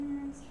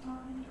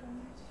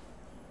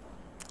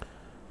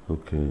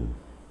Okay.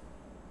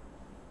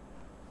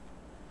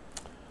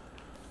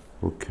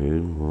 Okay,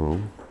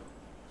 well,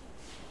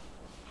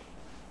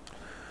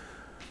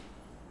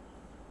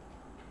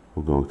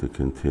 we're going to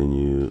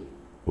continue,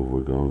 or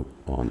we're going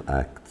on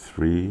Act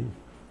 3,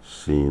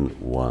 Scene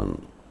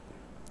 1.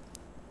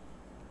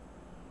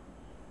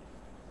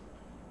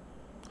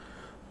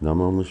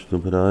 Namo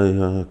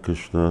Vishnupadaya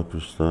Krishna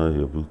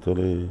Prasthaya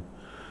Bhutale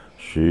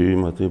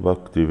Srimati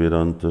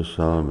Bhaktivedanta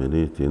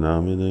Swaminiti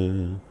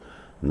Namine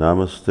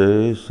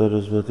Namaste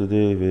Saraswati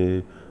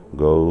Devi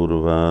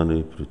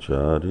Gauravani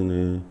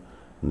Pracharine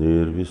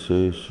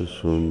Nirvisesha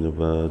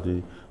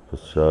Sunyavadi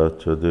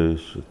Paschatya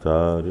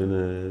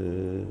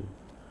Deshatarine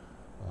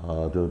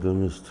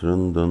Adadam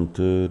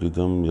Strandante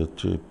Ridam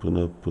Yache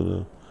Puna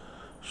Puna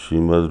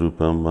Srimad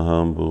Rupam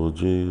Maham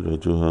Bhoji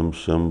Rajuham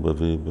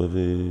Shambhave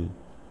Bhave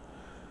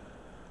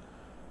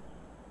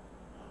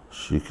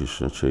Shri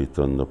Krishna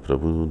Chaitanya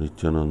Prabhu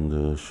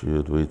Nityananda Shri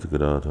Advaita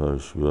Gadadhar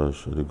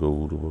Shivasari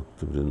Gaura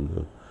Bhakta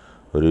Vrinda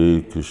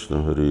Hare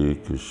Krishna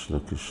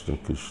Krishna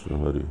Krishna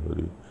Hare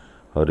Hare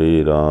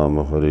Hare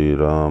Rama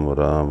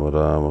Rama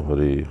Rama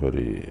Hare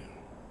Hare.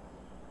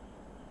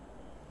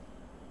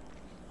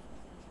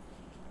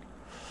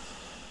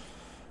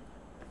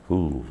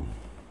 Ooh,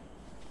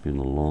 been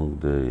a long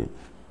day.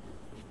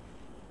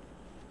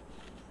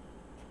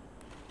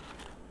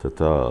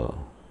 Tata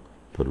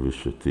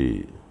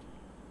Parvishati.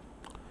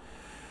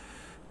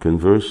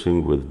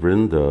 Conversing with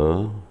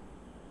Vrinda,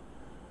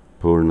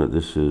 Purna,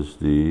 this is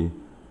the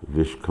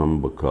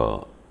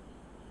Vishkambhaka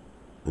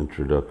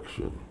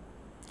introduction.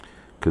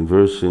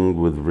 Conversing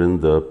with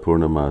Vrinda,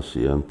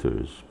 Purnamasi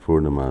enters.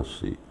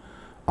 Purnamasi.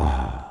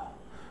 Ah,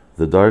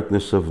 the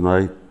darkness of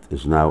night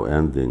is now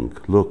ending.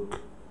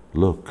 Look,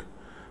 look,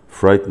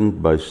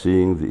 frightened by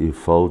seeing the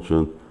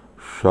effulgent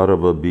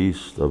Sharava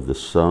beast of the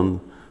sun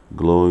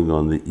glowing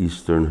on the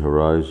eastern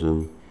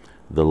horizon,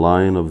 the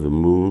line of the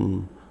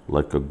moon,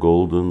 like a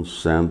golden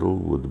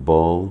sandalwood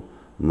ball,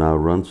 now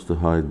runs to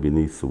hide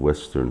beneath the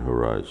western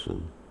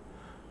horizon.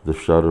 The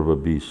Sharava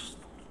beast,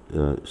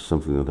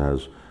 something that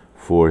has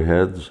 4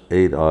 heads,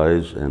 8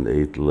 eyes, and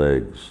 8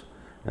 legs,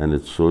 and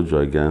it's so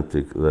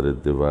gigantic that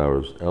it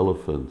devours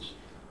elephants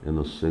in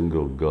a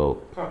single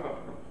gulp.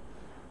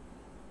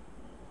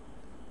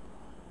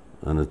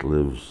 And it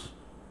lives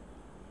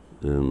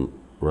in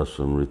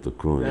Rasamrita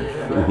Kunj.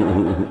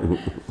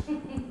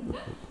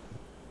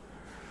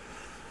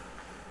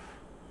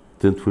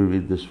 Didn't we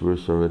read this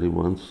verse already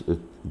once?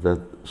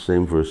 That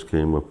same verse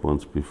came up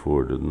once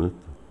before, didn't it?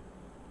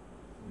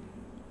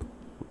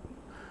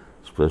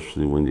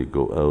 Especially when you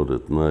go out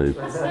at night,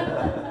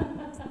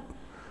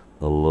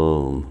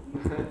 alone.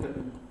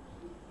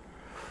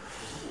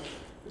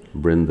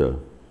 Brinda,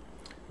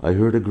 I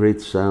heard a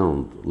great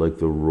sound like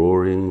the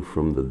roaring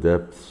from the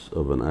depths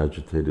of an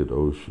agitated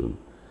ocean,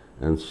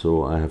 and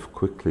so I have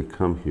quickly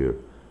come here.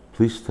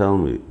 Please tell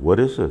me, what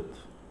is it?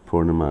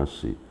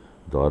 Purnamasi,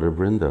 daughter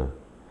Brinda.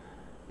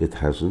 It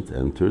hasn't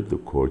entered the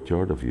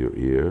courtyard of your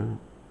ear?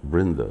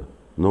 Brinda,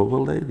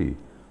 noble lady,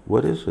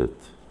 what is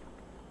it?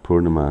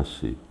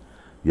 Purnamasi,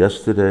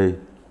 yesterday,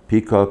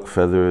 peacock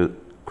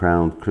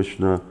feather-crowned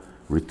Krishna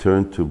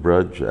returned to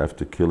Braj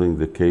after killing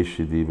the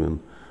Keshi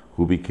demon,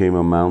 who became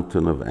a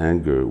mountain of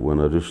anger when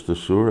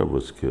Arishtasura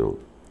was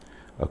killed.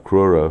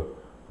 Akrura,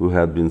 who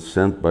had been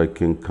sent by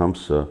King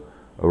Kamsa,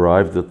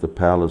 arrived at the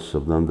palace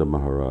of Nanda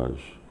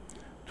Maharaj.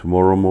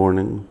 Tomorrow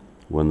morning,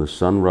 when the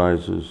sun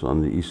rises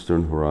on the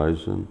eastern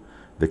horizon,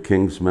 the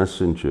king's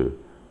messenger,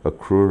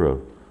 Akrura,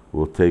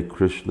 will take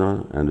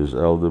Krishna and his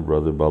elder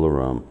brother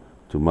Balaram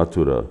to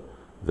Mathura,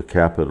 the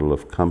capital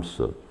of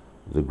Kamsa,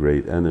 the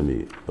great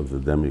enemy of the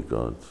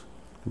demigods.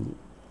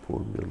 Pour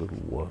me a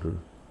little water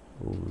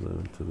over there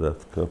into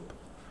that cup.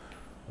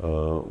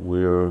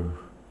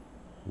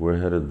 We're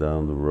headed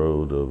down the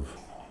road of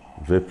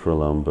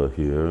Vipralamba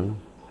here.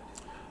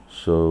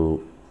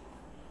 So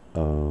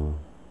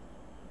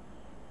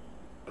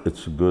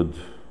it's good,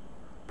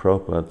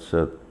 Prabhupada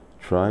said,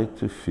 try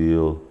to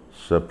feel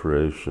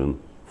separation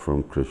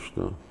from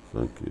Krishna.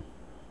 Thank you.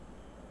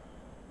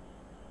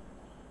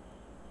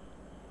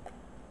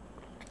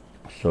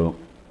 So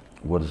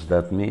what does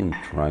that mean,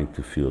 trying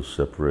to feel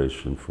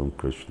separation from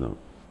Krishna?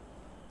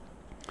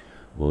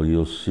 Well,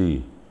 you'll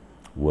see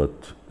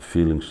what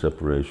feeling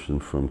separation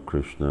from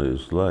Krishna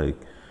is like,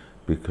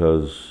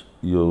 because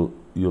you'll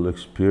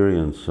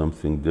experience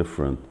something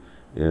different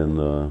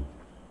in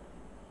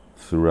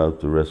throughout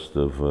the rest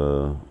of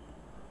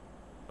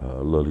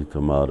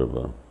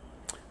Lalita-mādhava.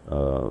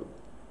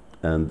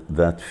 And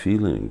that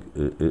feeling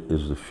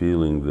is the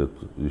feeling that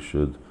you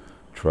should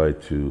try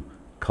to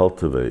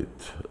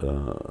cultivate,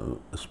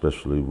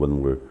 especially when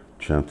we're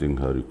chanting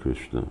Hare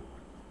Krishna.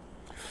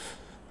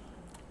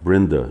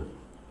 Brinda,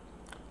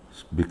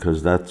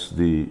 because that's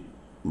the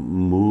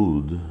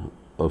mood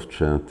of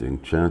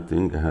chanting.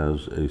 Chanting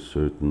has a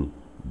certain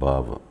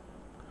bhava.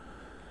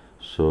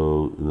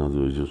 So, in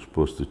other words, you're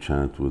supposed to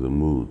chant with a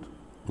mood.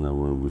 Now,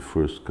 when we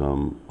first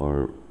come,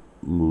 our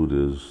mood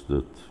is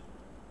that,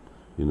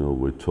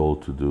 we're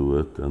told to do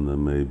it, and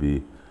then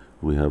maybe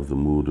we have the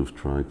mood of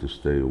trying to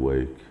stay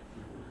awake.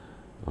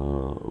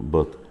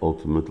 But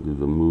ultimately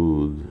the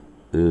mood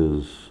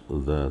is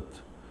that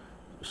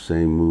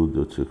same mood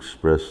that's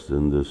expressed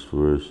in this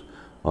verse.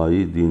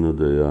 Ai dina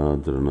daya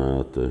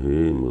dranata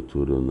he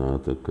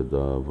maturanata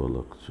kadava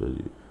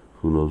lakshari.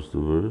 Who knows the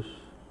verse?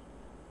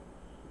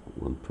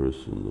 One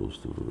person knows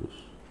the verse.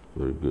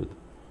 Very good.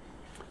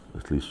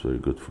 At least very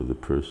good for the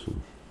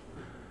person.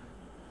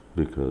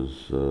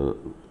 Because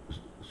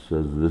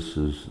says this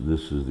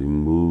is the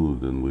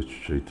mood in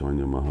which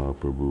Chaitanya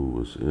Mahaprabhu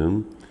was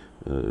in.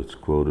 It's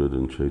quoted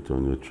in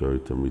Chaitanya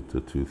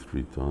Charitamrita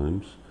 2-3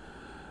 times.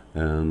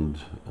 And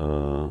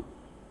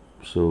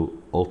so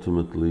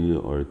ultimately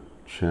our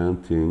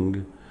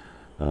chanting,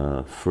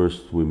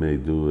 first we may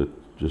do it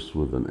just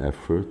with an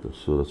effort.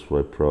 So that's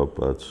why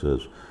Prabhupada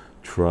says,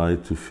 try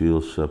to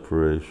feel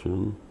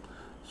separation.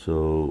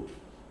 So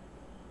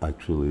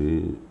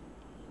actually,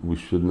 we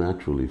should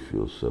naturally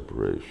feel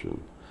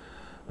separation.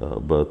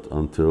 But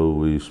until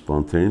we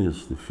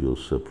spontaneously feel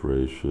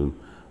separation,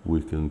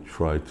 we can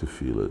try to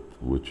feel it,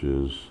 which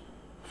is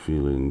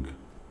feeling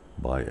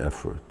by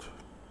effort.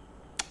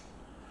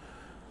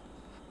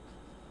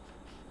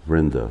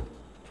 Vrinda,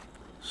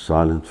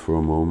 silent for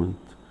a moment,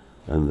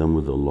 and then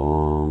with a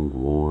long,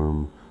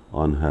 warm,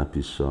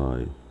 unhappy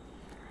sigh.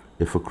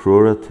 If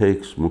Akrura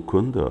takes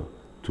Mukunda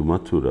to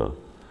Mathura,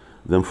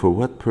 then for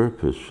what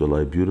purpose shall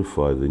I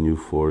beautify the new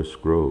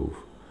forest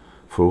grove?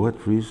 For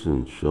what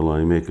reason shall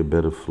I make a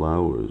bed of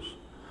flowers,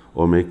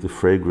 or make the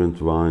fragrant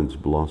vines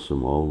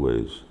blossom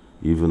always,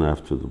 even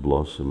after the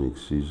blossoming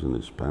season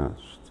is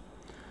past?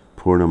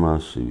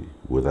 Purnamasi,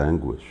 with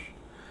anguish.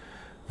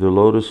 The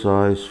lotus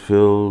eyes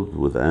filled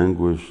with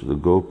anguish, the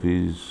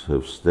gopis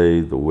have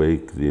stayed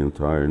awake the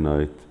entire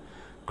night,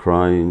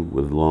 crying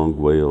with long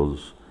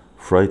wails,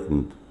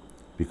 frightened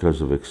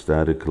because of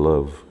ecstatic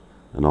love,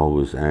 and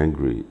always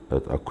angry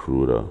at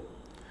Akrura.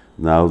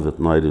 Now that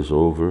night is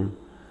over,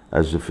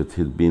 as if it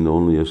had been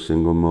only a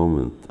single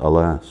moment,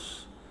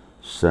 alas,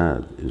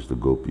 sad is the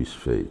gopi's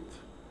fate.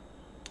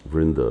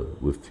 Vrinda,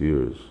 with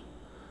tears,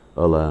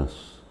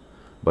 alas,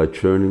 by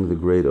churning the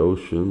great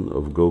ocean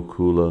of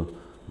Gokula,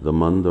 the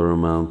Mandara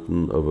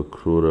mountain of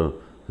Akrura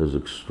has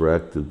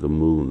extracted the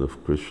moon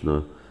of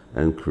Krishna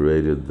and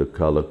created the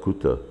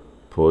Kalakuta,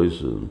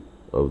 poison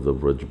of the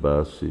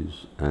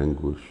Vrajbasis'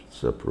 anguished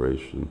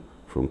separation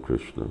from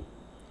Krishna.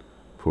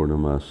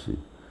 Purnamasi,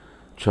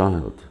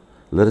 child,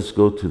 let us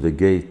go to the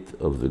gate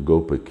of the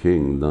Gopa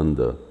king,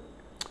 Nanda.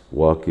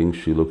 Walking,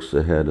 she looks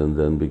ahead and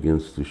then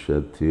begins to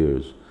shed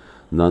tears.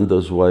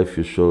 Nanda's wife,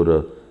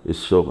 Yashoda, is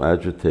so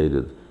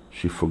agitated,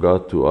 she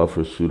forgot to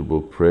offer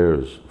suitable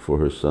prayers for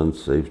her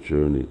son's safe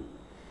journey.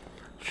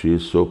 She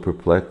is so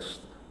perplexed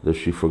that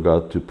she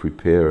forgot to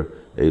prepare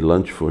a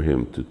lunch for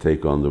him to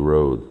take on the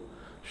road.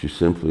 She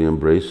simply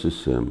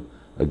embraces him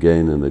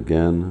again and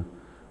again,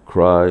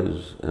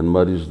 cries and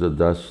muddies the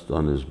dust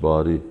on his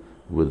body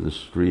with the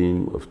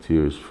stream of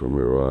tears from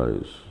her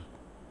eyes.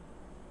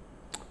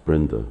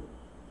 Brinda,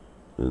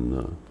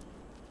 in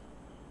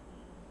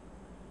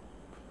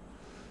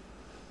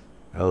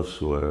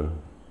elsewhere,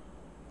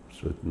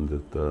 it's written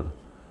that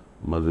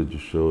Mother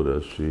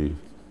Yashoda,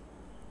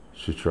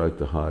 she tried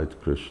to hide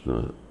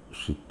Krishna.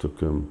 She took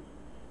him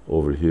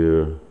over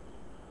here,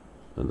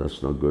 and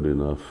that's not good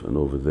enough, and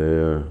over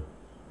there,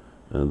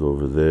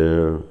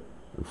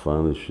 and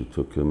finally she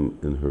took him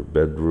in her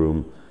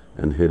bedroom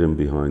and hid him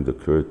behind the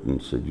curtain,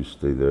 said, you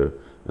stay there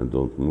and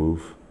don't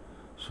move.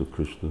 So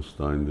Krishna's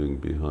standing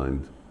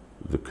behind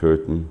the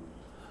curtain,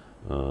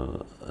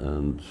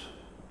 and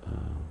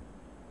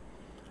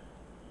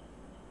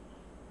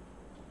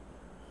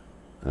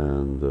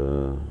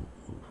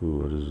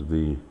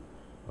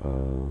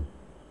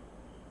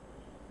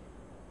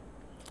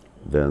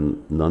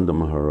then Nanda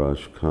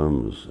Maharaj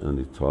comes and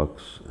he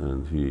talks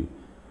and he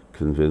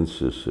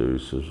convinces her. He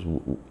says,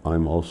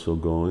 I'm also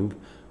going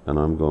and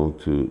I'm going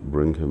to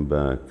bring him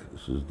back. He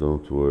says,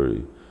 don't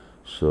worry.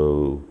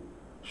 So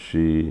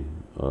she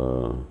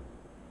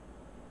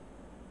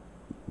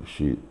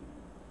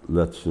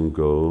lets him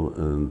go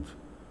and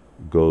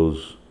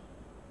goes.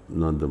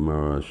 Nanda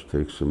Maharaj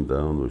takes him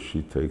down, or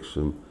she takes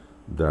him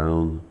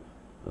down,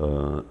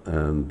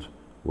 and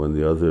when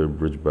the other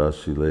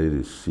Brijbasi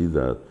ladies see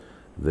that,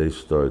 they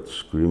start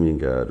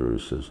screaming at her.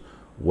 Says,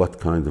 what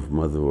kind of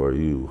mother are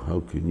you?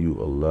 How can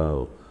you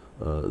allow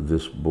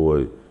this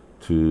boy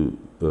to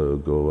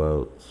go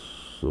out?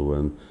 So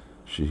when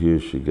she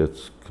hears, she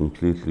gets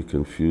completely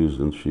confused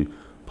and she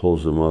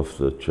pulls him off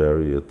the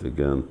chariot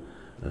again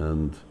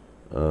and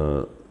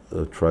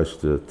tries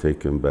to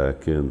take him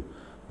back in.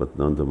 But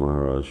Nanda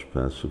Maharaj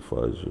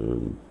pacifies her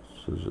and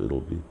says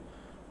it'll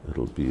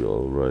be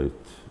all right.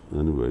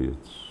 Anyway,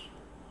 it's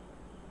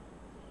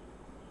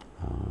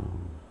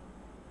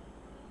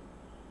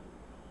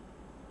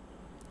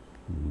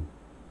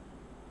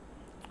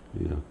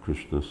yeah,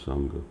 Krishna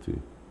Sangati.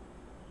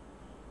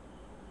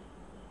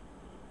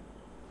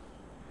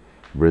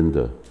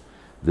 Vrinda,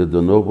 did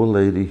the noble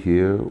lady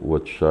hear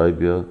what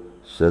Shaibya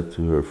said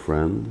to her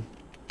friend?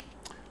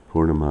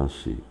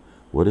 Purnamasi,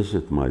 what is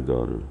it, my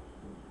daughter?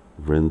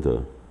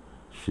 Vrinda,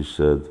 she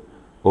said,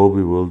 O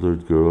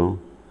bewildered girl,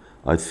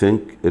 I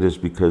think it is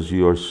because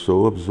you are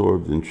so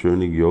absorbed in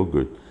churning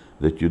yogurt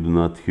that you do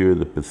not hear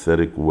the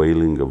pathetic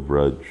wailing of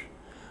Braj.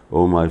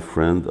 O my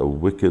friend, a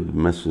wicked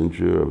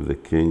messenger of the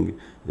king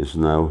is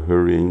now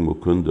hurrying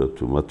Mukunda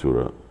to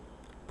Mathura.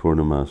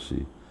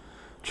 Purnamasi.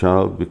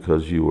 Child,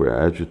 because you were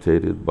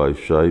agitated by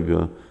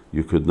Shaiva,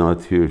 you could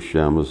not hear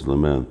Shyama's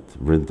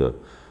lament. Vrinda,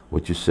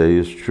 what you say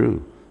is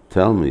true.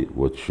 Tell me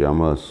what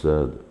Shyama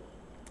said.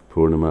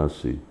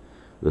 Purnamasi.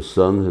 The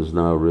sun has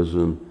now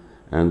risen,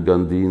 and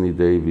Gandhini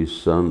Devi's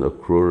son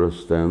Akrura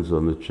stands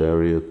on the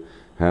chariot,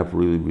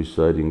 happily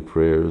reciting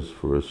prayers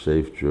for a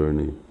safe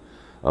journey.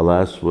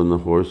 Alas, when the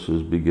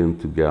horses begin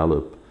to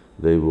gallop,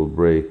 they will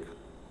break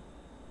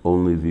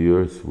only the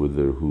earth with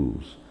their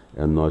hooves,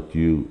 and not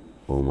you,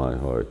 O my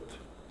heart.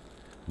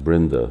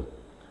 Brinda,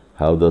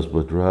 how does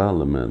Bhadra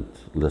lament?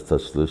 Let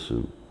us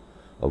listen.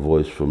 A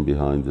voice from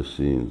behind the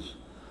scenes.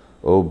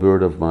 O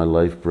bird of my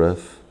life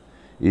breath,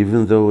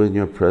 even though in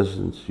your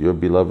presence your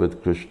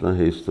beloved Krishna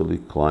hastily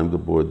climbed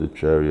aboard the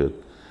chariot,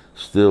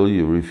 still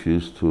you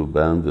refuse to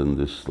abandon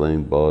this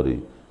slain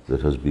body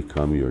that has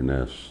become your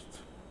nest.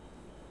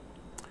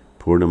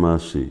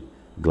 Purnamasi,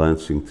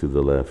 glancing to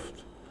the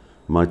left.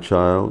 My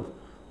child,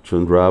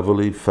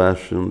 Chandravali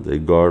fashioned a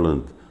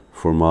garland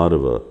for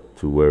Madhava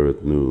to wear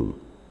at noon.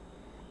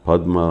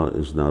 Padma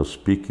is now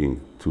speaking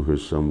to her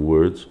some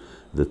words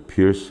that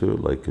pierce her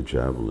like a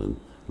javelin.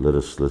 Let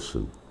us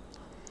listen.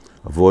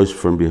 A voice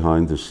from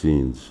behind the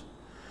scenes.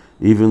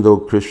 Even though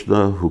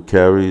Krishna, who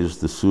carries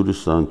the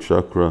Sudarshan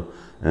chakra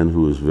and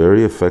who is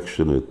very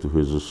affectionate to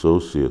his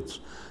associates,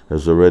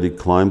 has already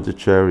climbed the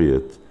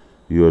chariot,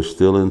 you are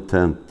still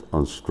intent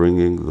on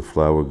stringing the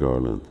flower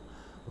garland.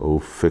 O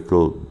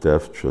fickle,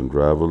 deaf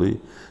Chandravali,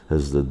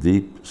 has the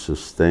deep,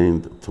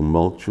 sustained,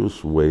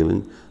 tumultuous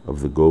wailing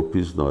of the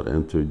gopis not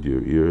entered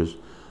your ears?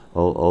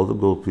 All the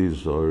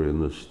gopis are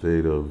in a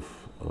state of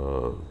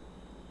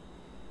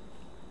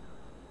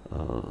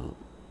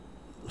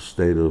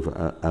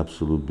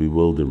absolute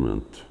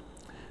bewilderment,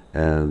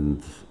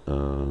 and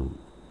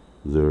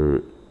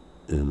they're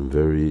in a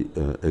very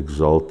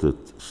exalted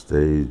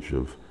stage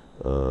of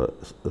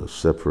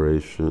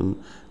separation,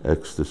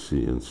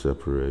 ecstasy and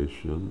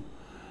separation.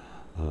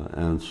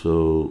 And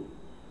so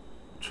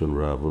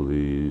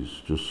Chandravali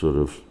is just sort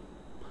of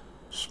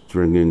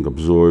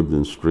absorbed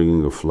in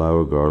stringing a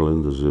flower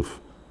garland as if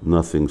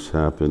nothing's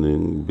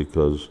happening,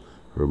 because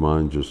her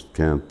mind just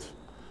can't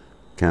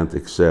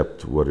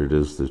accept what it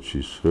is that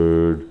she's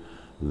heard.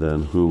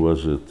 Then who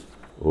was it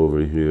over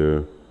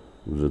here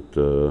that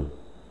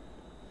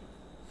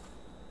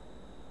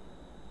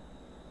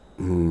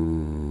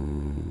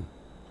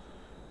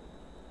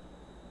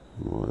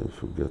I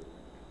forget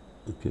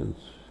again.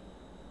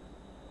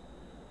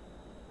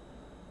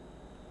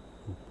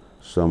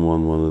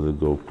 One of the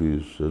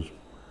gopis says,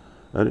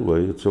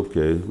 anyway, it's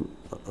okay.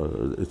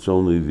 It's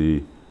only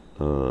the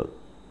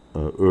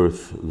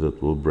earth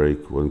that will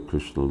break when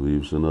Krishna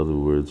leaves. In other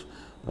words,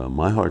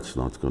 my heart's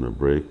not going to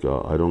break.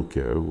 I don't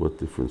care. What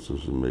difference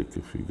does it make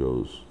if he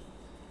goes?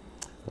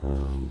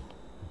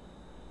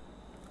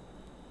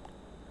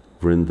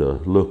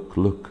 Vrinda,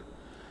 look.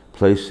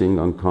 Placing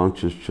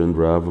unconscious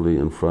Chandravali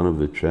in front of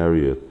the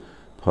chariot,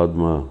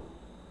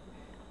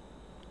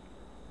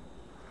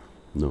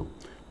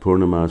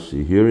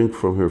 Purnamasi, hearing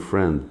from her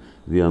friend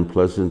the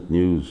unpleasant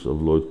news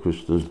of Lord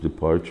Krishna's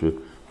departure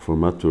for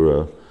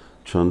Mathura,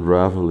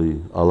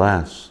 Chandravali,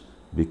 alas,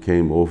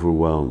 became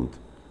overwhelmed.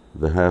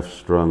 The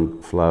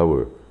half-strung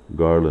flower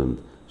garland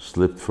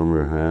slipped from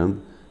her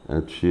hand,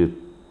 and she,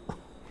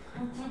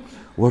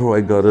 what do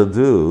I gotta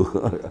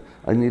do?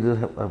 I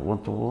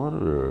want to water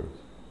her.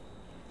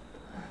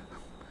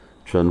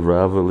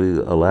 Chandravali,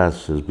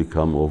 alas, has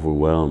become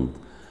overwhelmed.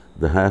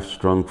 The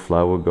half-strung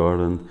flower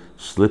garland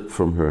slipped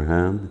from her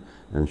hand,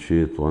 and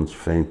she at once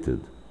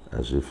fainted,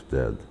 as if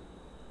dead.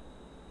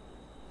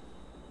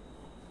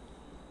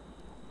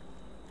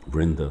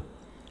 Vrinda,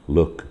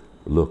 look.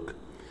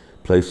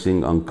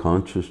 Placing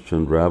unconscious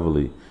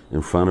Chandravali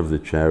in front of the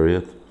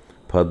chariot,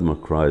 Padma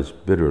cries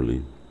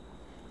bitterly.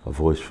 A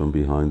voice from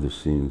behind the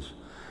scenes.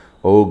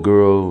 O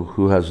girl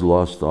who has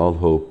lost all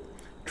hope,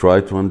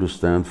 try to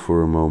understand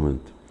for a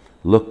moment.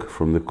 Look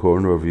from the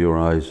corner of your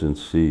eyes and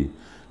see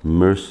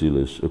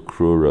merciless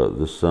Akrura,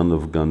 the son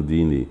of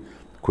Gandhini,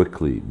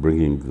 quickly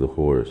bringing the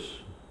horse.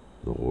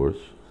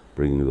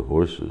 Bringing the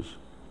horses.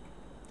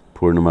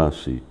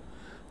 Purnamasi,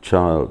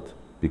 child,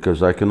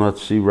 because I cannot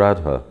see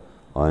Radha,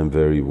 I am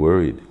very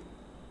worried.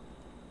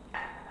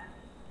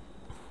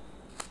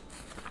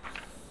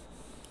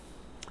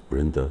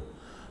 Vrinda,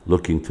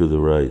 looking to the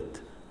right,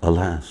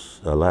 alas,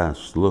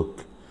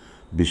 look,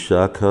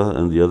 Vishakha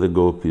and the other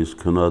gopis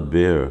cannot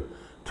bear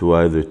to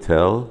either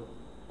tell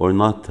or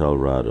not tell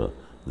Radha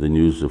the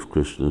news of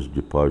Krishna's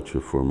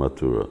departure for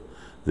Mathura.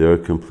 They are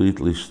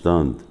completely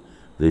stunned.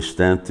 They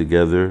stand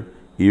together,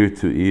 ear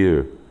to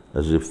ear,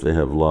 as if they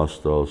have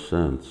lost all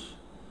sense.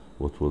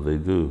 What will they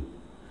do?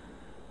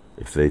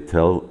 If they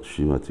tell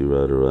Srimati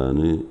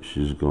Radharani,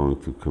 she's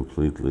going to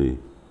completely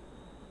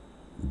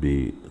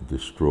be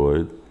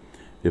destroyed.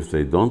 If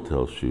they don't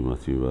tell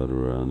Srimati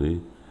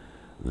Radharani,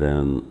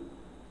 then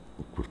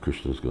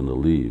Krishna's going to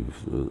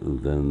leave.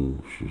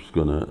 Then she's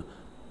going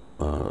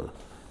to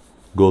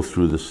go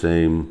through the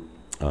same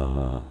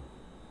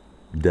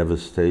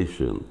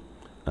devastation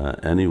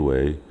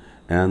anyway,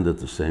 and at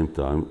the same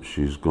time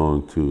she's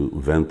going to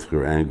vent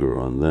her anger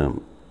on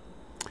them.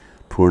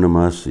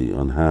 Purnamasi,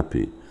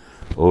 unhappy.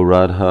 O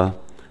Radha,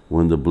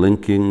 when the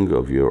blinking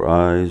of your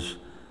eyes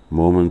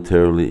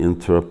momentarily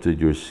interrupted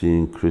your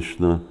seeing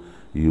Krishna,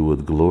 you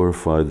would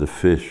glorify the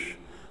fish,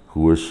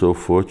 who were so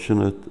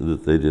fortunate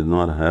that they did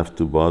not have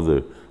to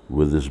bother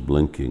with this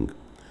blinking.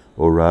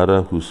 O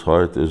Radha, whose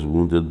heart is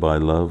wounded by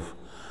love,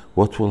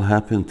 what will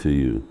happen to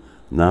you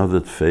now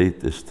that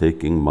fate is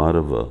taking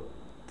Madhava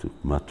to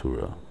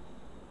Mathura?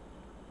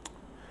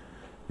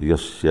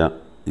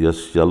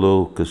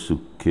 Yasyalo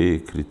kasuke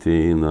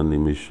kritena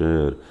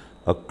nimisher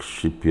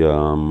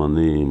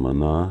akshipyamani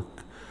manak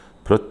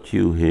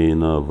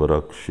pratyuhena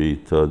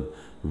varakshitad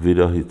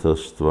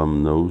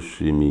virahitastvam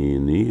naushimi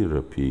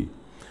nirapi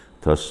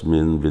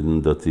tasmin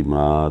vindati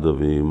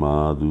madhave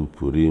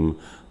madhupurim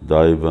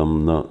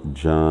daivam na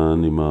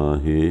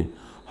janimahe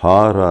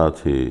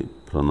harate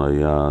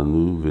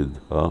pranayanu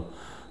vidha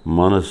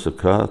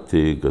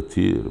manasakate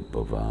gatir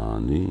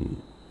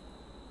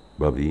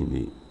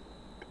bhavini.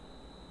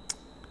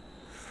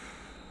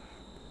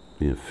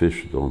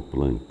 Fish don't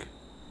blink.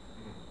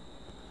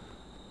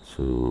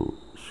 So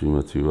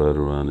Srimati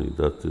Radharani,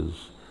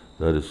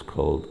 that is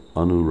called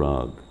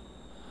anurag.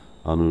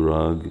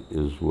 Anurag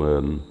is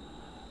when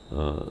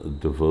a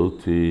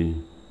devotee,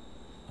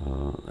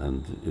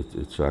 and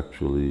it's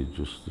actually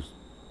just a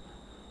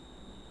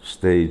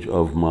stage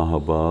of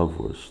Mahabhav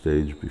or a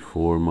stage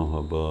before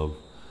Mahabhav,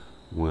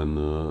 when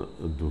a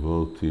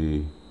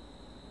devotee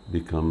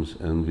becomes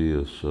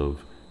envious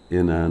of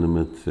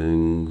inanimate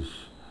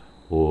things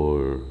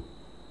or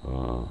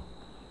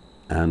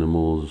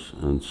animals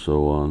and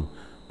so on,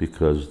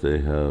 because they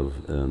have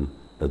an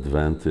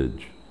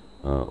advantage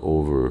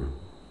over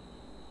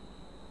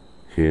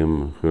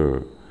him,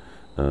 her,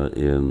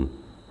 in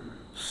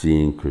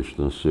seeing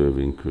Krishna,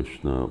 serving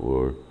Krishna,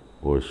 or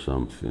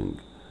something.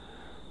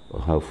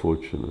 How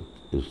fortunate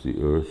is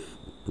the earth,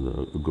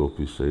 the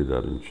gopis say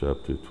that in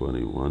chapter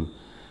 21,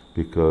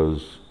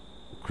 because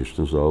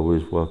Krishna's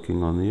always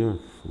walking on the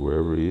earth.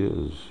 Wherever he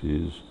is,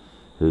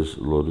 his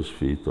lotus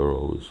feet are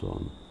always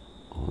on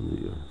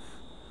the earth.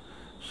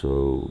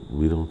 So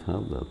we don't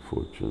have that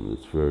fortune.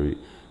 It's very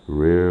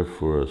rare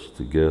for us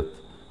to get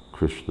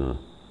Krishna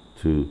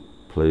to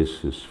place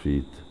his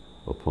feet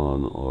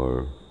upon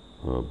our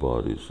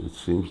bodies. It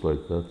seems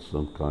like that's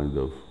some kind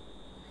of,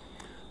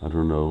 I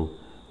don't know,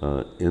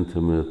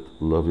 intimate,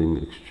 loving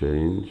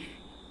exchange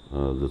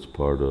that's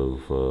part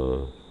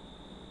of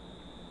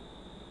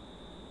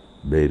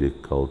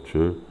Vedic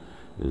culture,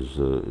 is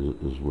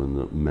when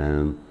the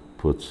man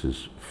puts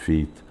his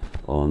feet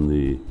on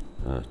the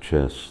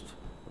chest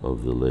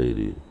of the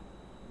lady.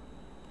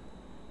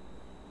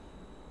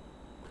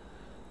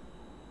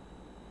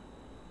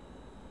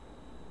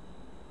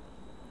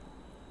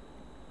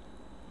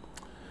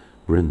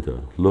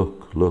 Vrinda,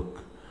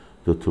 look,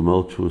 the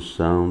tumultuous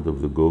sound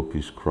of the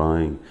gopis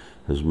crying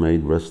has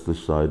made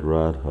restless-eyed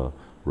Radha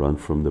run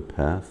from the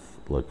path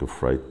like a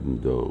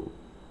frightened doe.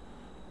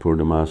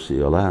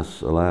 Purnamasi,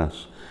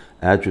 alas,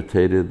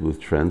 agitated with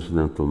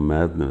transcendental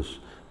madness,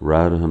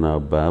 Radha now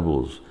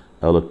babbles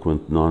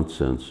eloquent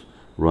nonsense,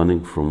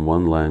 running from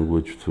one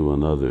language to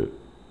another.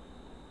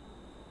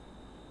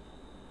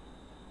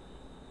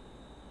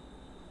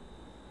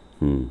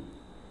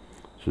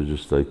 So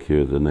just like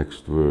here, the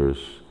next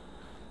verse,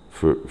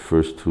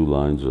 first two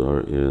lines are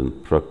in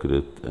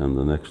Prakrit and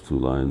the next two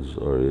lines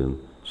are in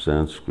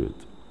Sanskrit.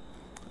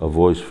 A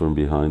voice from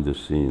behind the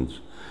scenes.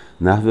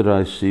 Now that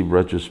I see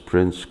Braja's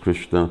prince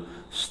Krishna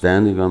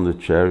standing on the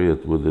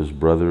chariot with his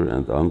brother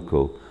and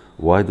uncle,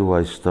 why do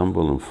I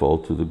stumble and fall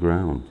to the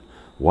ground?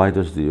 Why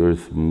does the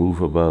earth move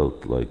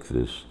about like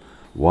this?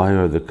 Why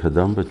are the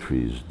kadamba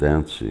trees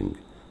dancing?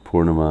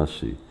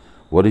 Purnamasi.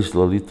 What is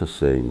Lalita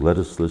saying? Let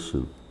us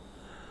listen.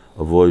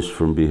 A voice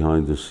from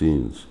behind the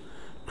scenes.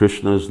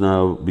 Krishna is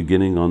now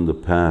beginning on the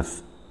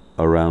path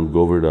around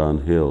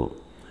Govardhan hill.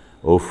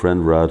 O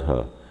friend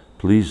Radha,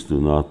 please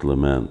do not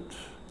lament.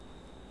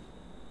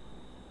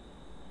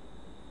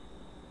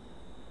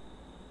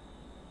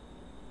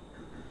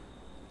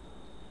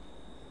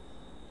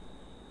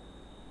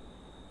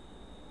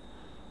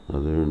 Now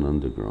they're in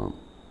Nandagram,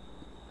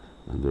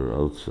 and they're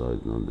outside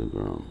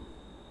Nandagram.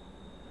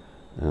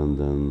 And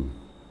then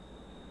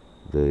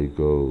they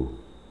go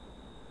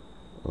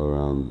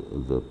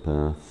around the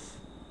path,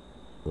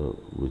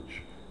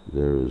 which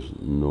there is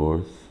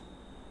north.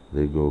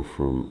 They go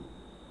from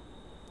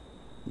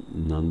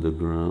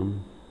Nandagram,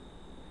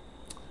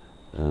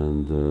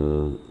 and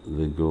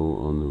they go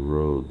on the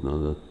road.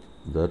 Now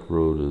that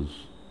road is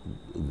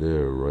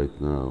there right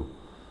now.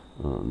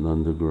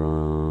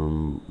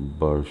 Nandagram,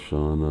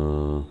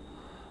 Barshana,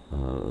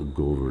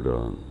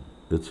 Govardhan.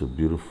 It's a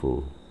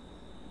beautiful,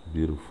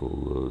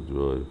 beautiful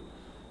drive.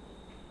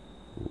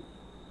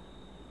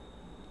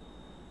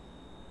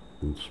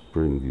 In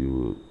spring, you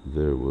were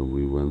there when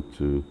we went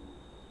to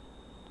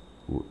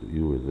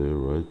You were there,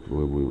 right?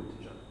 Where we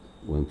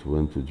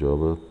went to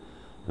Java,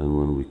 and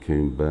when we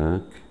came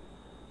back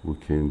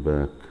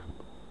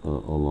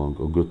along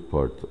a good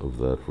part of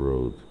that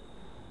road.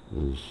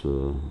 It's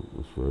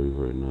very,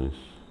 very nice.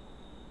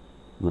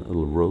 No,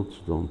 roads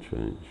don't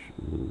change.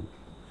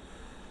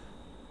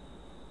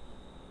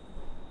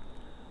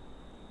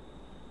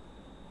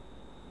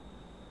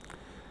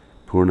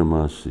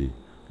 Purnamasi,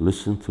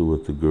 listen to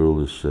what the girl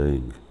is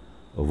saying,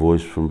 a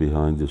voice from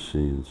behind the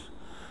scenes.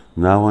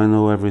 Now I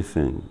know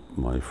everything,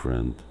 my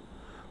friend.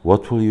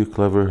 What will you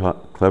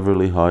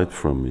cleverly hide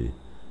from me?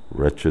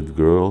 Wretched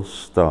girl,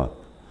 stop.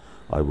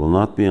 I will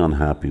not be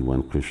unhappy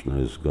when Krishna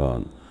is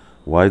gone.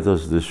 Why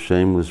does this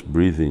shameless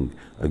breathing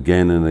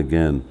again and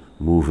again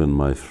move in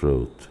my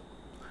throat?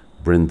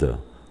 Brinda,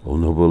 O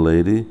noble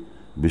lady,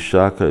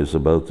 Vishaka is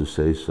about to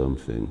say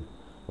something,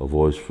 a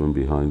voice from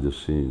behind the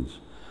scenes.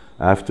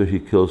 After he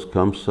kills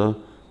Kamsa,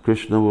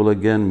 Krishna will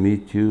again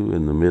meet you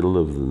in the middle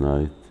of the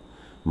night.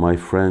 My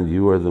friend,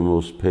 you are the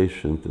most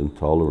patient and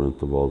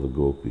tolerant of all the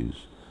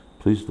gopis.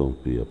 Please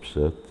don't be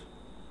upset.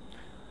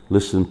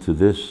 Listen to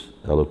this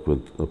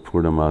eloquent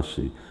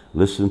Purnamasi.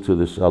 Listen to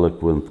this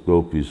eloquent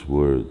gopi's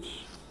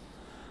words.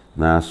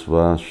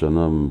 Nasva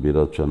shanam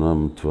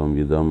virachanam tvam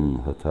vidam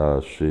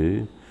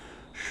hatashe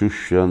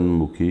shushyan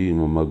mukhi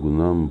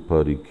mamagunam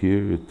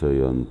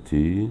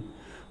parikirtayanti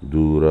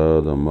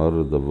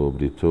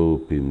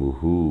duradamardavobritopi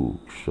muhu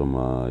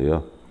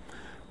kshamaya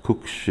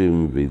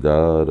kukshim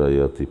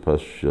vidarayati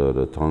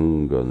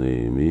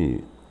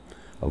pasyaratanga.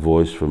 A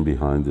voice from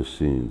behind the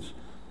scenes.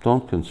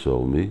 Don't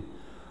console me.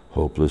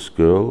 Hopeless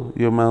girl,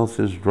 your mouth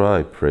is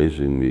dry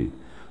praising me.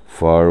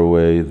 Far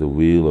away the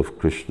wheel of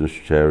Krishna's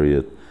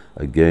chariot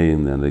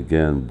again and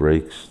again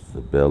breaks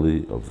the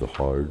belly of the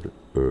hard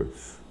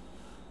earth.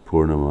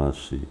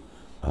 Purnamasi.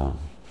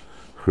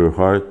 Her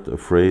heart,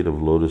 afraid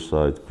of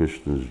lotus-eyed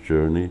Krishna's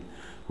journey,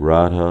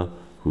 Radha,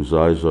 whose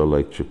eyes are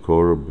like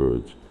chakora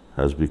birds,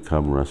 has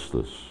become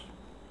restless.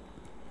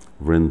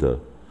 Vrinda.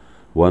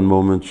 One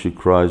moment she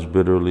cries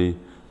bitterly,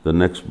 the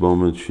next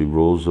moment she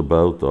rolls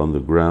about on the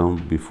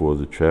ground before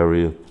the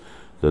chariot.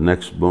 The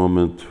next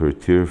moment her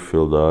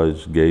tear-filled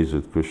eyes gaze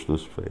at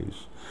Krishna's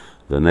face.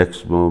 The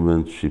next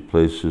moment she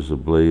places a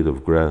blade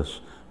of grass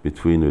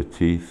between her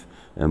teeth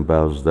and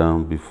bows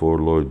down before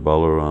Lord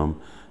Balaram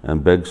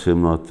and begs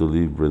him not to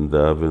leave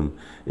Vrindavan.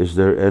 Is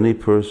there any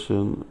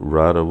person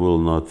Radha will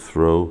not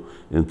throw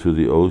into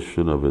the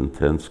ocean of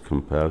intense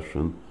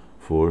compassion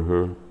for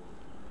her?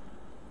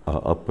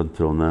 Up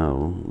until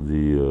now,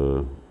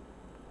 the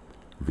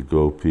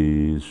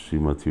gopis,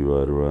 Srimati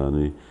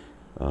Radharani,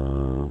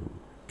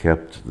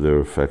 kept their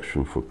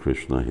affection for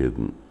Krishna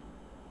hidden,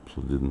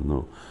 so didn't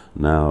know.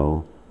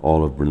 Now,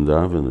 all of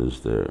Vrindavan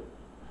is there.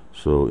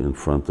 So in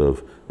front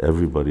of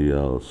everybody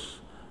else,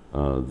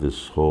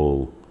 this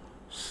whole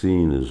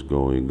scene is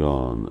going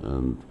on,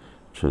 and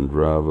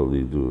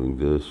Chandravali doing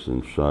this,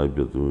 and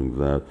Shaibya doing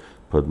that,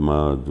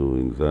 Padma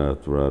doing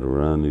that,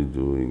 Radharani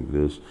doing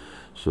this.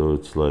 So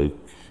it's like,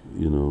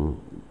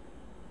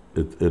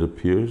 it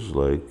appears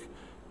like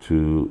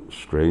to a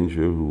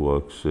stranger who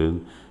walks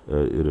in,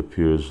 it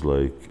appears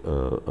like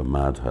a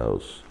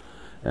madhouse.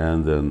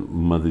 And then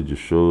Mother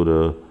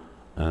Yashoda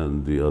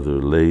and the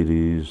other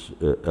ladies,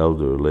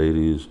 elder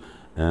ladies,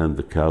 and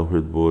the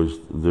cowherd boys,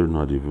 they're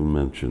not even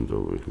mentioned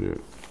over here.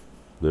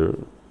 They're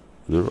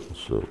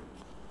also.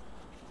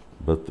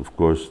 But of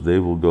course they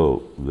will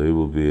go, they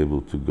will be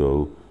able to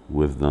go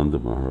with Nanda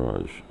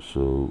Maharaj.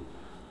 So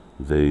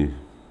they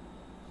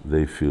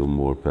feel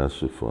more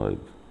pacified.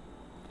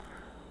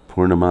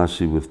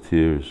 Purnamasi with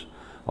tears.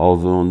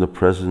 Although in the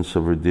presence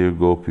of her dear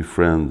gopi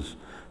friends,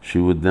 she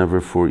would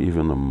never for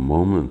even a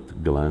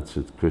moment glance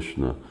at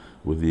Krishna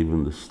with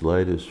even the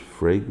slightest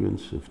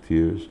fragrance of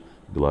tears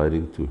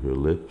gliding to her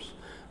lips.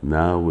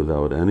 Now,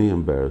 without any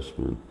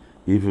embarrassment,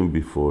 even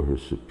before her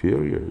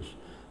superiors,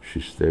 she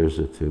stares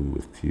at him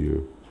with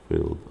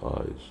tear-filled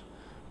eyes.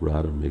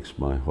 Radha makes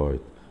my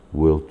heart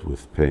wilt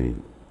with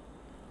pain.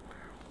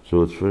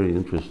 So it's very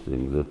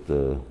interesting that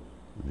the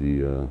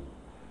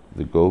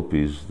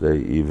gopis, they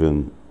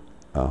even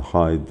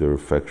hide their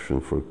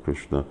affection for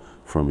Krishna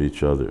from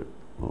each other.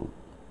 Oh.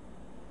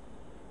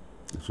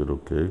 Is it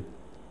okay?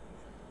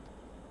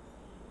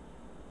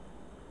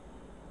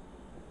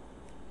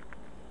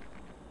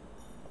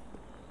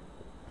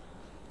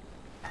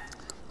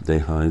 They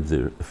hide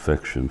their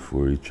affection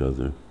for each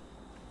other,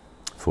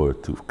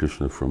 to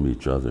Krishna from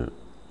each other,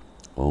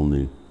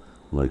 only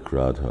like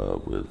Radha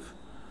with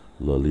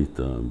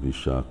Lalita and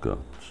Vishaka.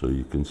 So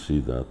you can see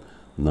that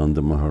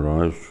Nanda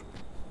Maharaj,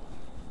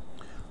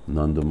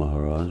 and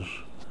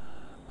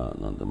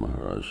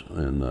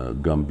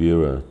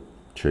Gambhira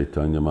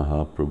Chaitanya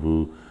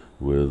Mahaprabhu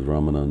with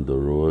Ramananda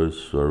Roy,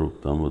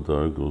 Swarup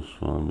Damodar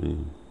Goswami,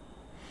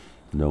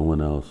 no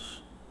one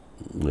else.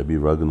 Maybe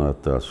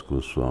Raghunath Das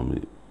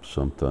Goswami,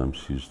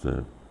 sometimes he's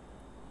there.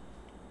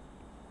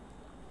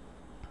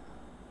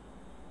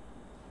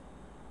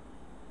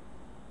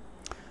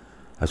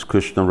 As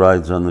Krishna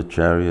rides on the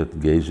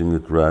chariot, gazing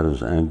at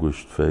Radha's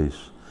anguished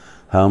face,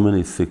 how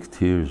many thick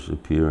tears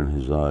appear in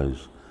his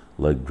eyes,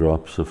 like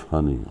drops of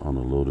honey on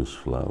a lotus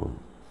flower.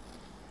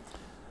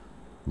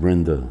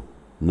 Brinda,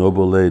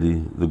 noble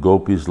lady, the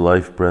gopis'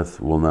 life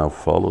breath will now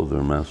follow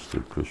their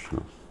master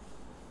Krishna.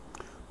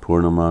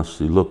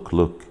 Purnamasi, look,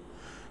 look,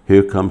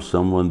 here comes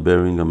someone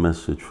bearing a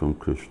message from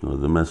Krishna.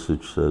 The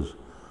message says,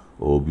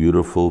 O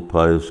beautiful,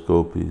 pious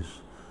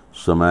gopis,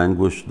 some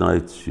anguished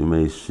nights you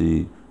may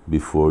see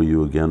before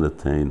you again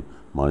attain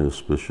my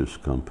auspicious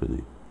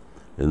company.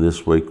 In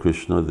this way,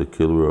 Krishna, the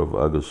killer of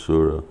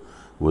Aghasura,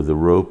 with the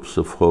ropes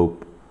of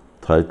hope,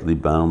 tightly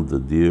bound the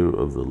deer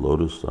of the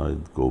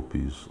lotus-eyed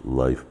gopis'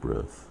 life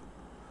breath.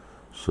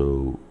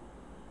 So,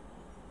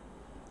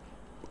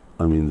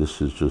 I mean,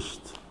 this is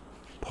just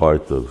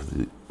part of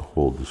the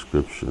whole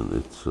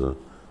description.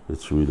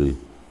 It's really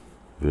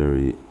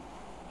very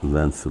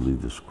lengthily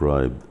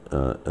described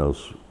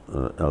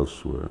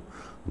elsewhere,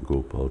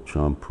 Gopal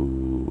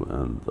Champu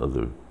and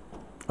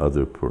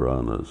other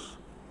Puranas.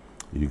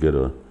 You get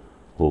a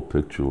whole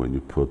picture when you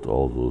put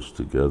all those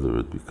together.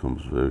 It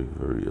becomes very,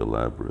 very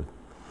elaborate.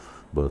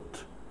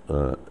 But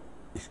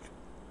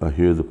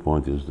here the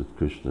point is that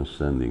Krishna is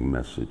sending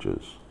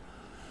messages,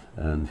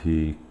 and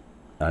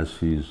as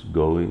he's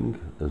going,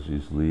 as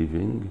he's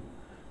leaving,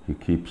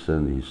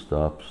 he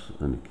stops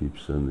and he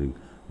keeps sending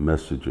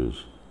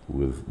messages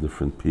with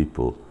different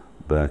people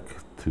back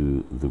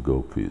to the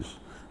gopis.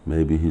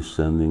 Maybe he's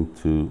sending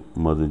to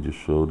Mother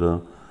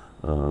Yashoda,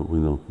 we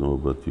don't know,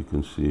 but you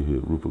can see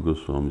here, Rupa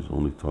Goswami is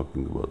only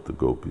talking about the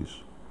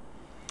gopis.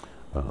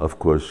 Of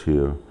course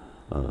here,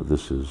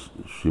 this is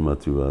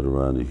Srimati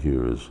Radharani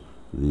here is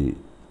the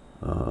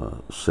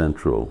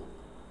central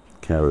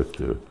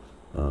character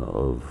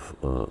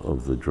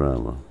of the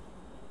drama.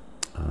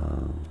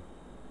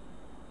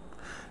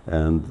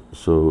 And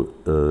so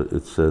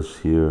it says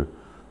here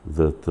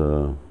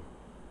that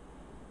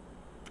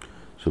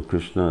so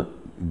Krishna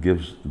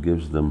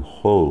gives them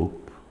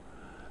hope,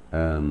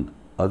 and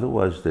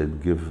otherwise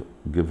they'd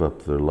give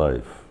up their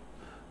life.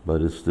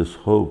 But it's this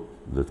hope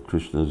that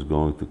Krishna is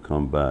going to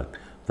come back.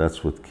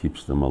 That's what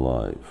keeps them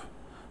alive.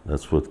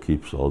 That's what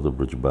keeps all the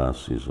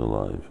Brajbasis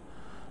alive.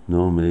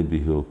 No, maybe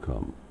he'll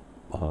come.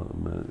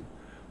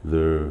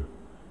 They're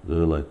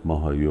like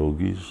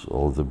Mahayogis,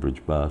 all the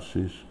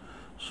Brajbasis,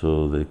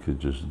 so they could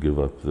just give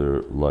up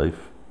their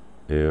life,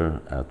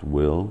 air at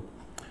will.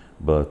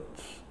 But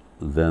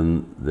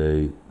then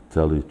they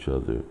tell each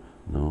other,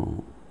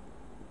 no,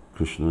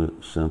 Krishna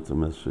sent a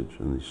message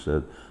and he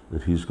said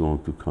that he's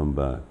going to come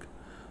back.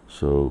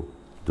 So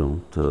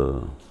don't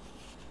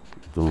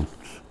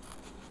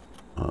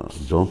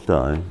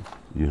die,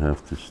 you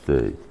have to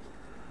stay.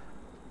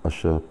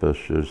 Asha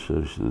Pashar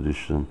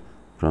Sarisham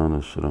Prana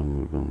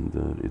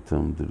Srangagandar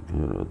Itam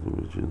Dirghara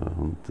Dhamajina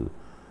Hanta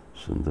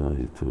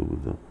Sandhi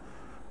Toguda.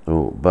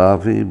 Oh,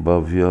 Bhavi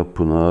Bhavya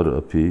Punar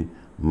Api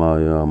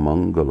Maya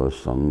Mangala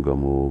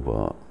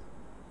Sangamova.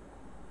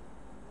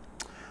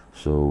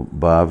 So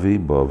Bhavi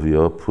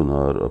Bhavya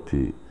Punar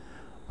Api,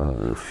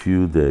 a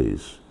few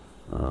days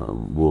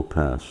will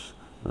pass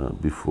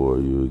before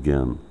you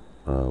again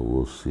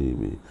will see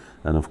me.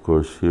 And of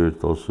course here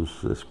it also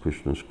says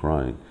Krishna's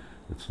crying.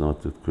 It's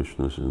not that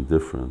Krishna's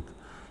indifferent.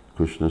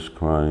 Krishna's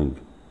crying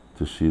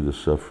to see the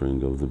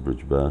suffering of the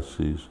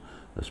Brajbasis,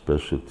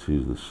 especially to see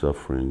the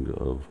suffering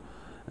of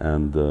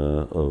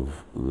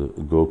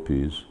the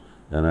gopis.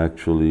 And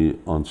actually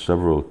on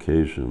several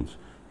occasions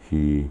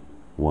he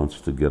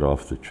wants to get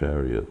off the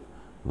chariot,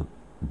 but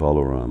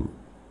Balaram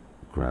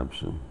grabs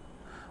him.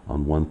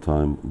 On one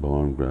time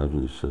Balaram grabs him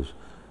and he says,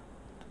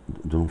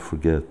 don't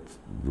forget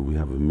that we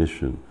have a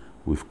mission.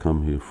 We've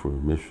come here for a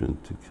mission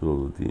to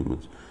kill the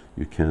demons.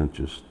 You can't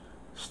just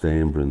stay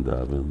in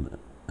Vrindavan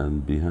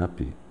and be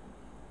happy.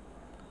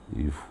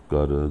 You've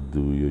got to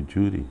do your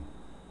duty.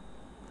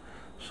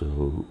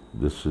 So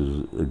this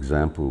is an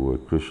example where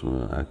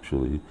Krishna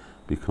actually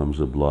becomes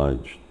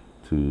obliged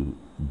to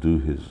do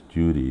his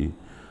duty.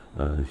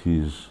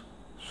 He's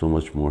so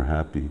much more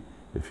happy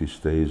if he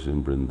stays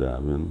in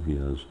Vrindavan. He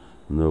has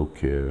no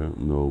care,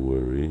 no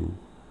worry,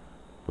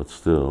 but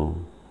still,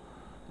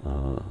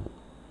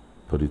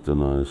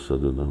 Paritanaya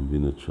Sadanam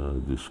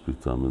Vinacha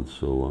Duskritam and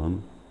so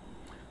on.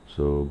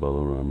 So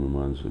Balaram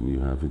reminds him, you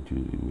have a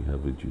duty, we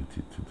have a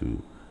duty to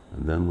do.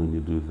 And then when you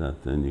do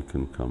that, then you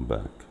can come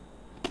back.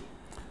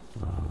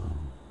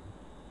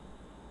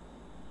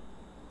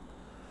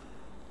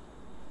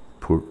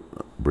 Poor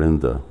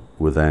Brinda,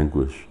 with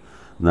anguish.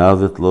 Now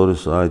that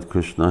lotus-eyed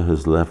Krishna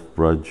has left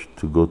Braj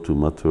to go to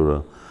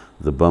Mathura,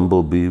 the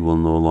bumblebee will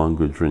no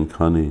longer drink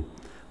honey,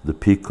 the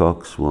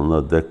peacocks will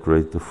not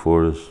decorate the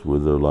forest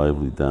with their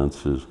lively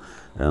dances,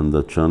 and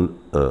the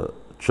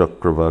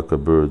Chakravaka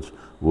birds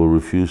will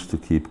refuse to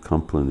keep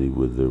company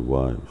with their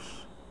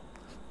wives.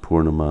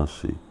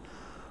 Purnamasi,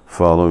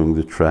 following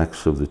the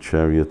tracks of the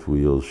chariot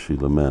wheels, she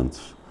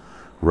laments.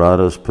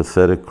 Radha's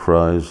pathetic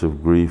cries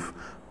of grief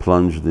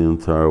plunge the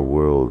entire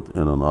world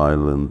in an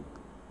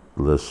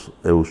islandless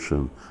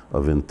ocean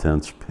of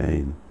intense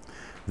pain.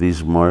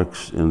 These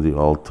marks in the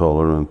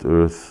all-tolerant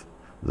earth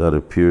that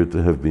appear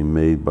to have been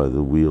made by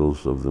the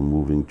wheels of the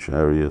moving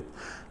chariot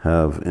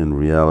have in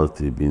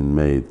reality been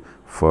made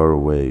far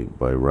away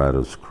by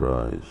Radha's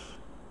cries.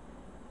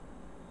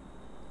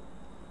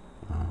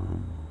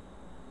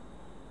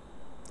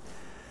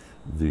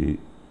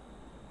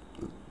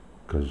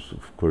 Because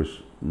of course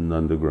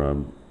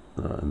Nandagram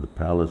and the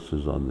palace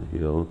is on the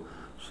hill,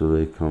 so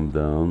they come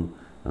down,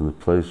 and the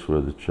place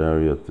where the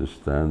chariot is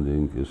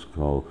standing is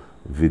called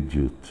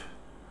Vidyut.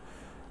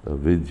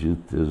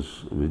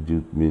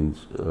 Vidyut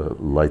means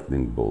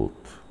lightning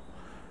bolt,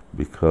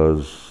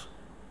 because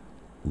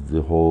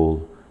the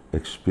whole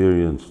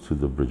experience to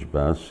the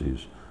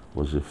Brijbasis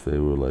was if they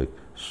were like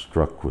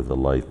struck with a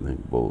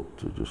lightning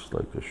bolt, or just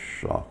like a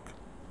shock.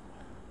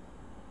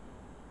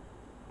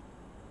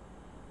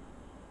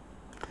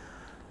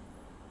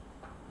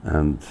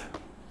 And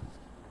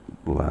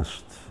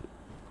last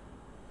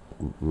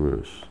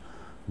verse,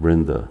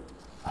 Vrinda,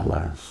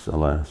 alas,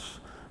 alas,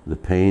 the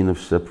pain of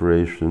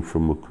separation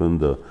from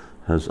Mukunda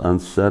has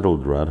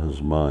unsettled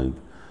Radha's mind.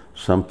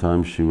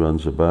 Sometimes she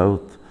runs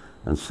about,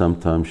 and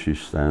sometimes she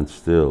stands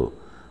still,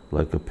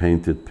 like a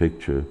painted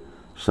picture.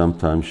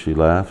 Sometimes she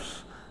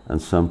laughs,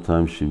 and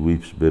sometimes she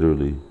weeps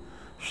bitterly.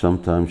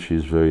 Sometimes she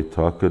is very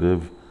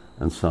talkative,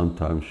 and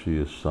sometimes she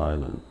is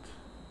silent.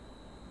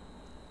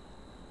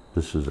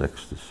 This is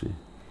ecstasy.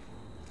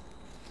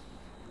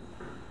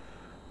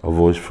 A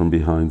voice from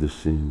behind the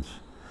scenes.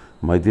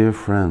 My dear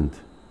friend,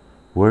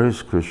 where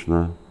is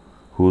Krishna,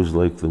 who is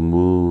like the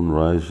moon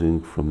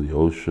rising from the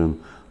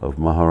ocean of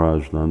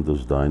Maharaj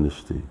Nanda's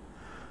dynasty?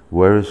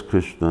 Where is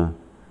Krishna,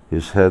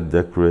 his head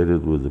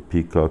decorated with a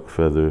peacock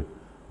feather?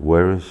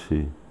 Where is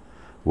he?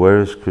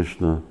 Where is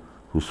Krishna,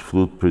 whose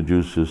flute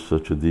produces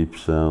such a deep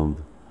sound?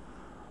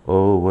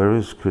 Oh, where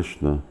is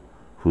Krishna,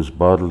 whose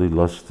bodily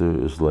luster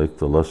is like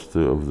the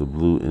luster of the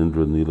blue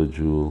Indranila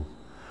jewel?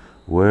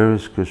 Where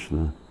is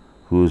Krishna,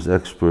 who is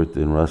expert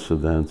in rasa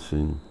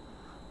dancing?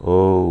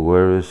 Oh,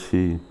 where is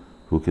he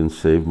who can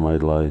save my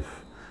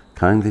life?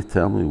 Kindly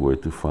tell me where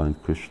to find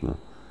Krishna,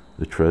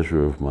 the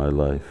treasure of my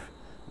life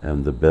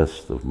and the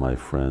best of my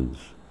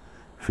friends.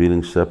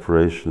 Feeling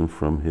separation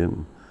from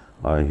him,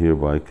 I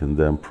hereby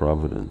condemn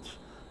Providence,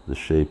 the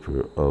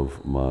shaper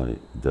of my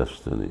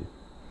destiny.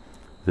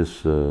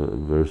 This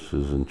verse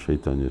is in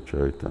Chaitanya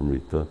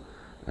Charitamrita,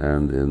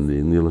 and in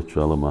the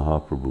Nilachala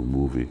Mahaprabhu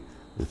movie,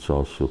 it's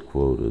also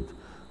quoted.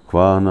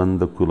 Kva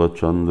Nanda Kula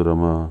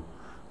Chandrama,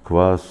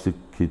 Kva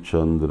Sikhi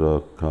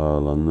Chandra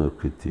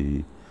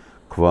Kalanarkriti,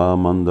 Kva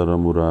Mandara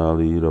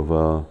Murali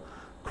Rava,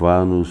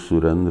 Kva Nu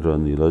Surendra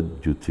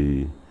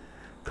Nilajjuti,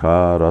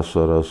 Ka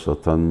Rasa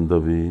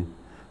Tandavi,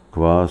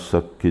 Kva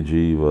Sakhi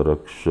Jiva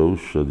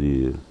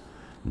Rakshoshadir,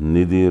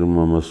 Nidir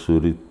Mama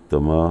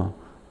Suritama,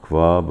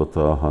 Kva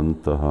Bata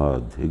Hantaha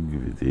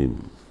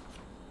Dhigvidim.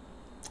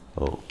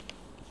 Oh,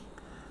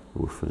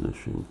 we're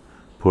finishing.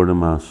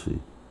 Purnamasi.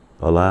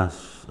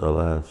 Alas,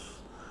 alas,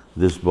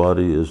 this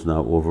body is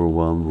now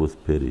overwhelmed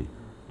with pity.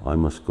 I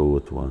must go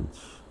at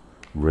once.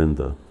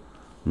 Vrinda.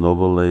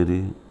 Noble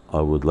lady,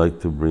 I would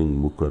like to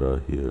bring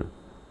Mukara here.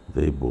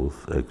 They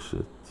both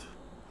exit.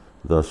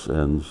 Thus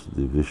ends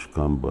the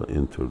Vishkamba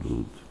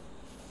interlude.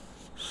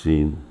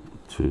 Scene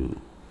 2.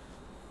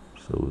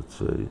 So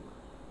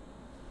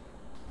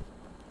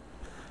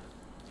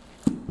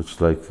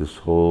it's like this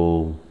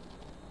whole,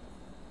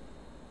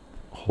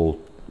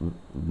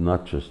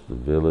 not just the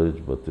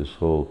village, but this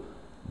whole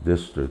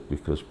district,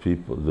 because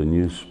the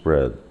news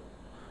spread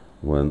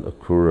when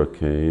Akrura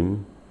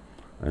came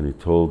and he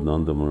told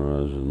Nanda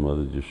Maharaj and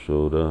Mother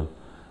Yashoda,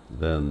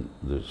 then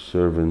the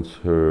servants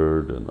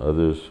heard and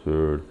others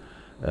heard,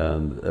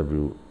 and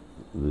the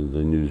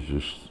news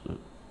just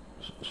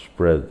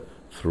spread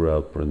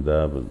throughout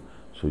Vrindavan.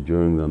 So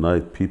during the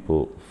night,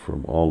 people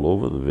from all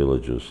over the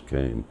villages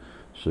came.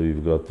 So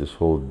you've got this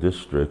whole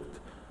district,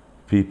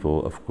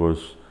 people, of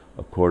course,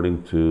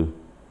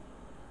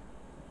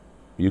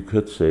 you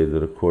could say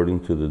that according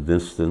to the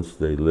distance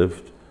they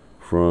lived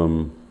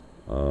from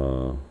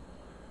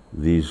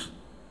these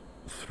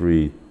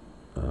three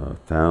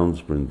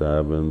towns,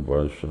 Vrindavan,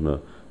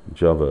 Varshana,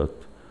 Javat,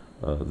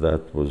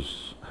 that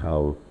was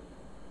how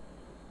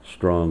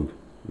strong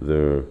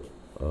their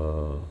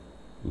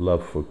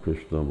love for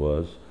Krishna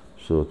was.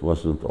 So it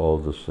wasn't all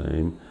the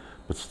same.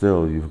 But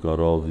still, you've got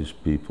all these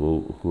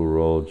people who are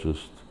all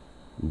just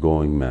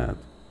going mad.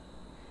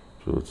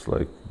 So it's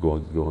like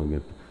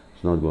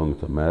it's not going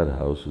to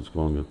madhouse, it's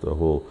going at the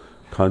whole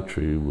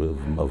country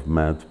of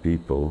mad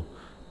people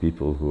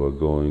who are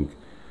going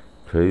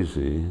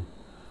crazy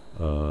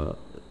all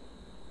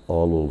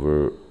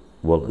over.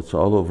 Well, it's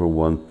all over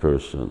one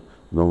person.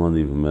 No one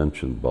even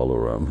mentioned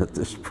Balaram at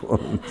this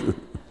point.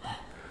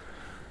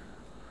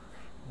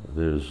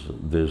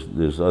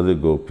 There's other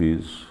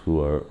gopis who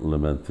are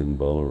lamenting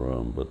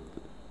Balaram, but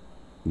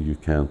you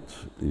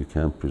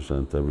can't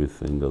present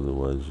everything,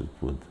 otherwise it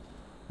would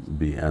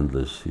be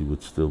endless. He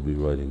would still be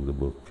writing the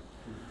book.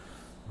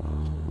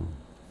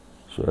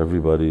 So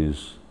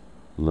everybody's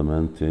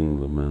lamenting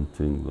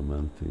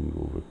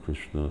over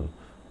Krishna,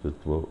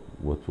 that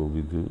what will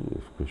we do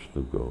if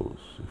Krishna goes,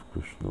 if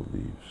Krishna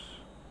leaves?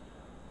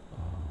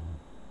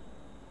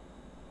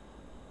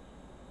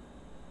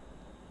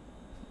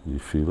 You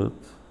feel it?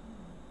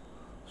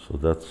 So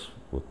that's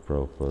what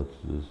Prabhupada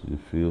is. You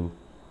feel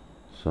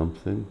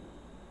something?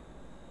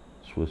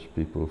 Swiss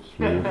people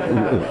feel?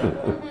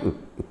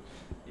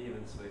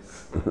 Even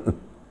Swiss.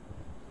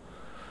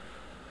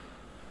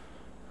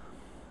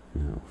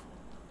 Yeah.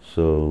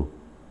 So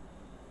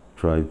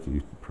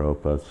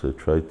Prabhupada said,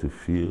 try to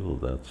feel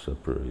that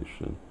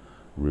separation.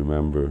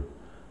 Remember,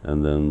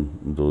 and then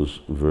those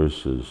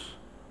verses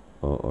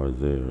are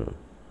there.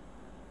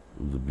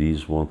 The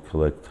bees won't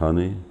collect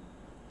honey,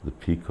 the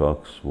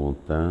peacocks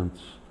won't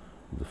dance,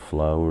 the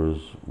flowers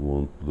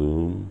won't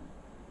bloom,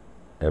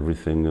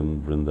 everything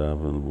in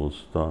Vrindavan will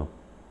stop.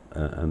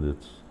 And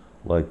it's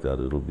like that.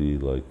 It'll be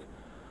like,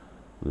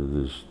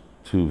 there's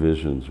two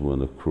visions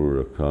when a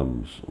Krura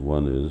comes.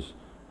 One is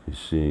he's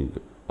seeing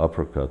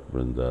Uppercut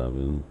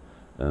Vrindavan,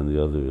 and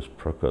the other is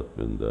Prakat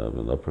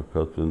Vrindavan.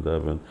 Uppercut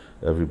Vrindavan,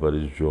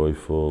 everybody's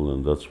joyful,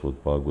 and that's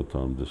what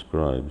Bhagavatam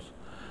describes.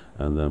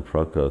 And then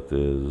Prakat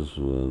is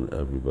when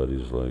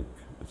everybody's like,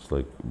 it's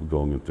like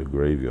going into a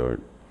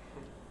graveyard.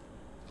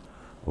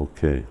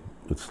 Okay,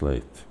 it's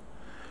late.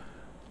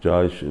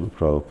 Jai Srila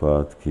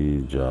Prabhupada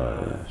ki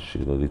jai,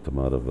 Shri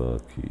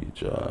Lalita-mādhava ki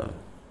jai.